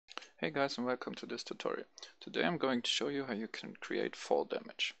Hey guys, and welcome to this tutorial. Today I'm going to show you how you can create fall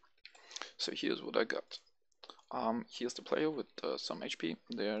damage. So here's what I got. Here's the player with some HP.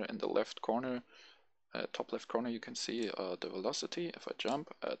 There in the left corner, top left corner, you can see the velocity. If I jump,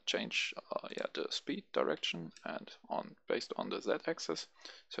 change the speed direction and based on the z-axis.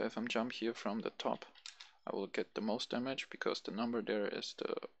 So if I jump here from the top, I will get the most damage because the number there is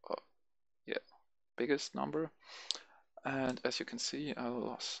the biggest number. And as you can see, I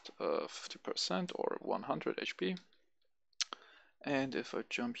lost 50% or 100 HP. And if I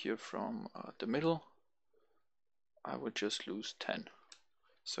jump here from the middle, I would just lose 10.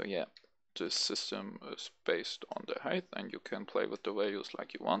 So yeah, this system is based on the height, and you can play with the values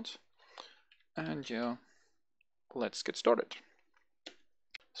like you want. And yeah, let's get started.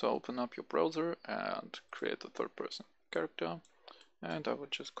 So open up your browser and create a third-person character, and I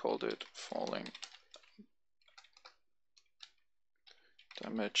would just call it falling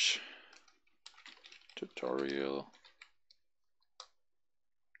damage tutorial.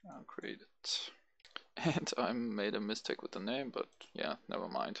 I'll create it. And I made a mistake with the name, but yeah, never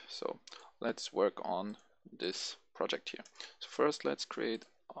mind. So let's work on this project here. So first let's create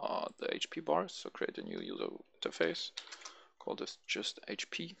the HP bar. So create a new user interface, call this just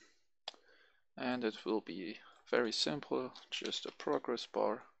HP. And it will be very simple, just a progress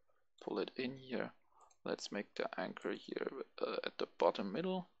bar, pull it in here. Let's make the anchor here at the bottom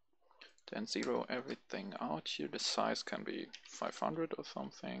middle. Then zero everything out here. The size can be 500 or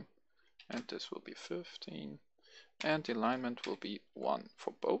something. And this will be 15. And the alignment will be 1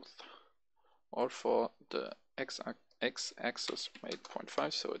 for both. Or for the x-axis made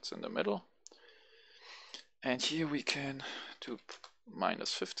 0.5, so it's in the middle. And here we can do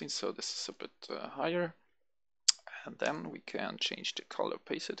minus 15, so this is a bit higher. And then we can change the color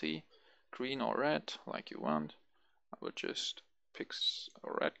opacity, green or red, like you want. I will just pick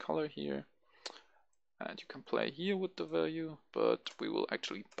a red color here. And you can play here with the value, but we will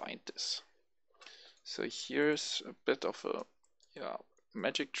actually bind this. So here's a bit of a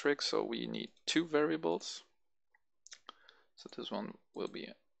magic trick. So we need two variables. So this one will be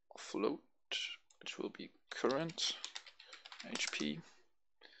a float, which will be current HP,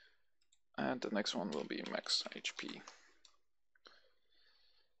 and the next one will be max HP.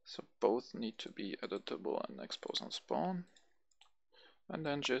 So both need to be editable and expose on spawn. And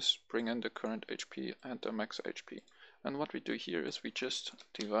then just bring in the current HP and the max HP. And what we do here is we just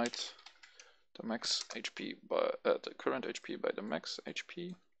divide the max HP by the current HP by the max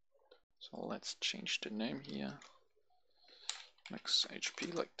HP. So let's change the name here, max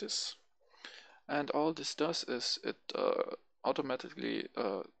HP, like this. And all this does is it automatically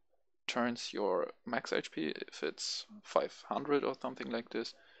turns your max HP, if it's 500 or something like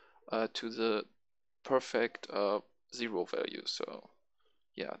this, to the perfect zero value. So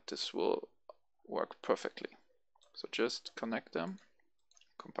yeah, this will work perfectly. So just connect them,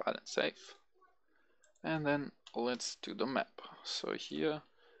 compile and save. And then let's do the map. So here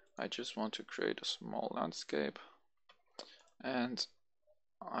I just want to create a small landscape, and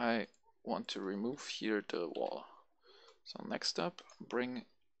I want to remove here the wall. So next up, bring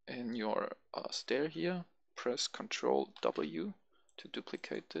in your stair here, press Ctrl W to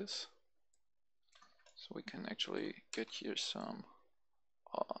duplicate this. So we can actually get here some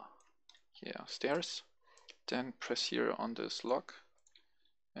stairs. Then press here on this lock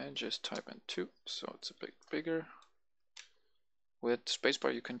and just type in 2, so it's a bit bigger. With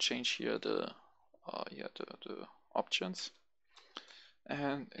spacebar you can change here the options.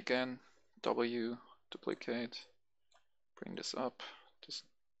 And again, W, duplicate, bring this up. This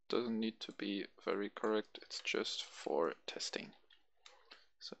doesn't need to be very correct, it's just for testing.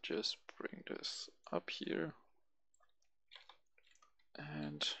 So just bring this up here,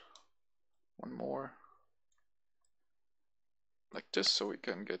 and one more like this, so we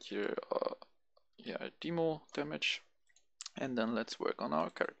can get here demo damage. And then let's work on our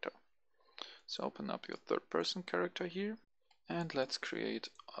character. So open up your third-person character here, and let's create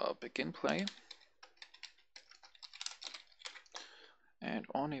a begin play. And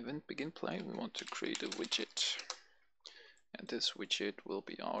on event begin play, we want to create a widget. And this widget will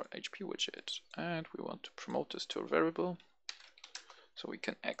be our HP widget. And we want to promote this to a variable, so we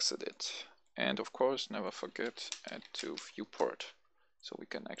can exit it. And of course, never forget add to viewport, so we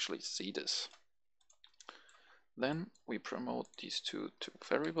can actually see this. Then we promote these two to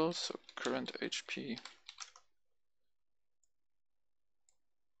variables, so current HP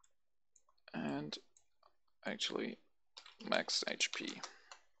and actually max HP.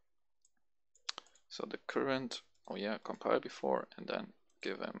 So the current, compile before and then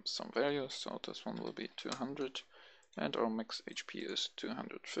give them some values. So this one will be 200 and our max HP is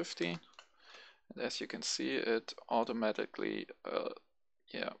 250. And as you can see, it automatically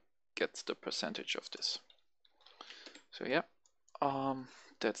gets the percentage of this. So yeah,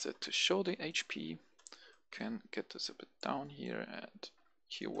 that's it to show the HP. Can get this a bit down here and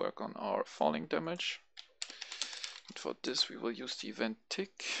here work on our falling damage. And for this we will use the event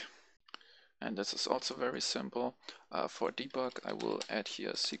tick, and this is also very simple. For debug I will add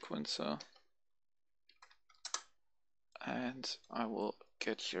here a sequencer, and I will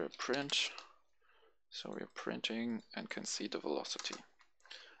get here a print, so we're printing and can see the velocity.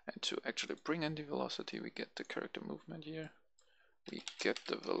 And to actually bring in the velocity, we get the character movement here, we get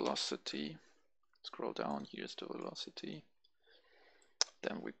the velocity. Scroll down, here's the velocity.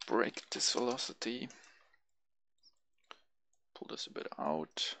 Then we break this velocity, pull this a bit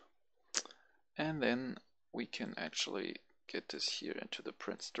out, and then we can actually get this here into the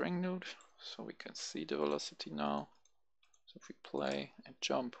print string node, so we can see the velocity now. So if we play and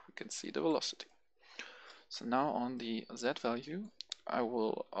jump, we can see the velocity. So now on the Z value, I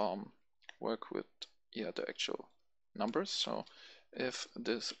will work with the actual numbers. So if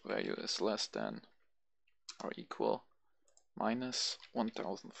this value is less than or equal minus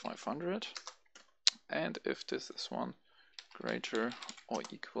 1500, and if this is one greater or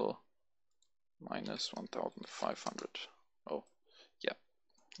equal minus 1500, oh yeah,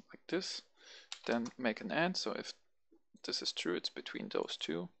 like this, then make an AND. So if this is true, it's between those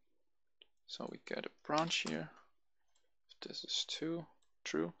two, so we get a branch here. If this is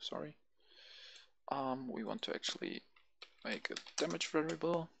true, sorry, we want to actually make a damage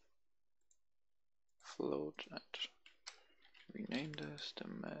variable, float, and rename this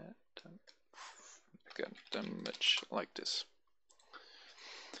damage like this,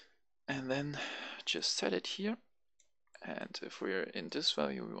 and then just set it here. And if we're in this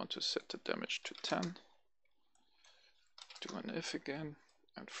value, we want to set the damage to 10. Do an if again,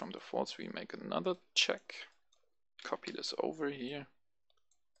 and from the false we make another check. Copy this over here,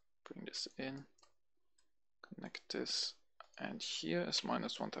 bring this in, connect this, and here is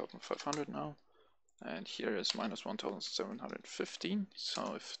minus 1500 now, and here is minus 1715.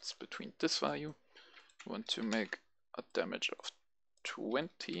 So if it's between this value, we want to make a damage of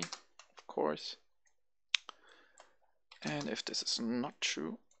 20, of course. And if this is not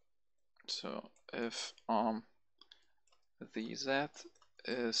true, so if the Z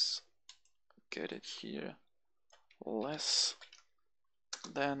is, get it here, less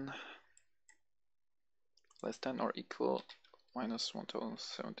than or equal minus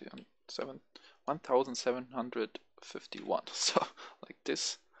 1751, so like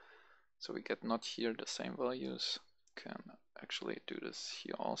this. So we get not here the same values, can actually do this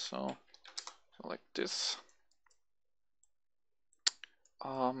here also, so like this.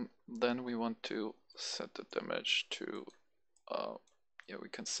 Then we want to set the damage to we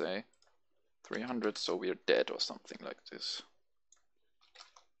can say 300, so we're dead or something like this.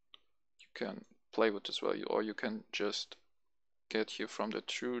 You can play with this value, or you can just get here from the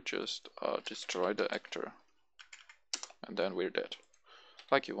true, just destroy the actor, and then we're dead.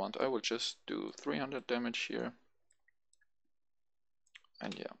 Like you want. I will just do 300 damage here,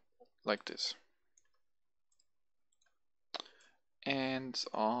 and yeah, like this. And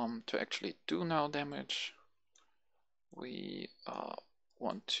to actually do now damage, we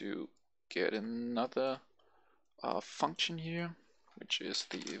want to get another function here, which is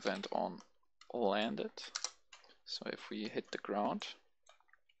the event on landed. So if we hit the ground,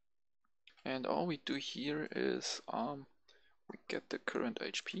 and all we do here is we get the current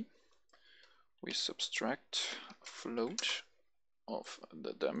HP, we subtract float of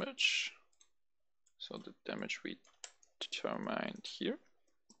the damage, so the damage we determined here,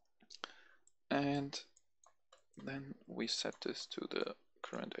 and then we set this to the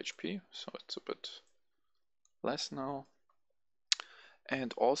current HP, so it's a bit less now.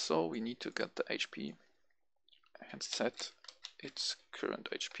 And also we need to get the HP and set its current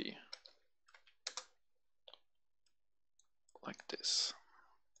HP like this.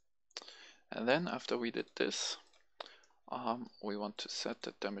 And then after we did this, we want to set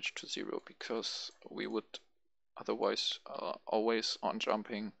the damage to 0, because we would otherwise always on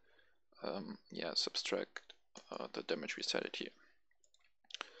jumping subtract the damage we set it here.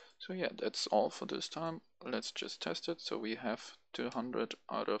 So yeah, that's all for this time. Let's just test it. So we have 200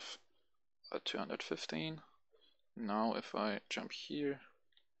 out of 215. Now if I jump here,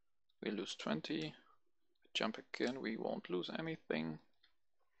 we lose 20. Jump again, we won't lose anything.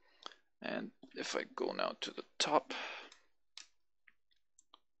 And if I go now to the top,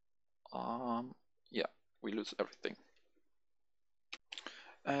 we lose everything.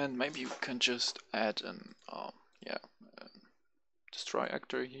 And maybe we can just add an yeah, destroy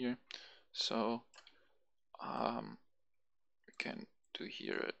actor here. So we can do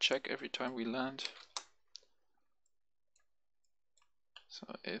here a check every time we land. So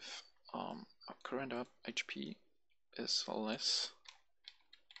if our current HP is less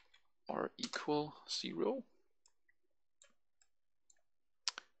or equal 0,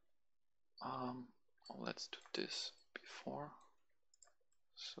 let's do this before.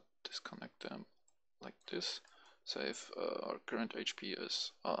 So disconnect them like this. So if our current HP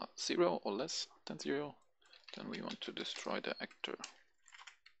is 0 or less than 0, then we want to destroy the actor.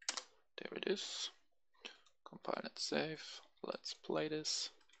 There it is. Compile and save. Let's play this.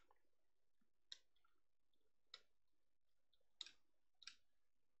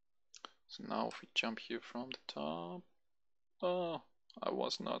 So now if we jump here from the top, oh, I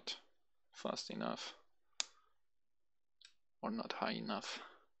was not fast enough or not high enough.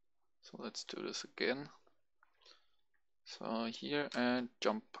 So let's do this again. So here and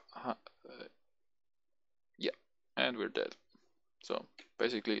jump, yeah, and we're dead. So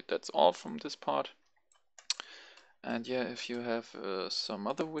basically that's all from this part. And yeah, if you have some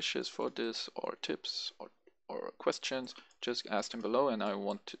other wishes for this or tips or questions, just ask them below and I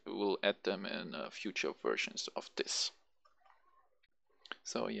will add them in future versions of this.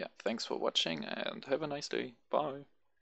 So yeah, thanks for watching and have a nice day. Bye.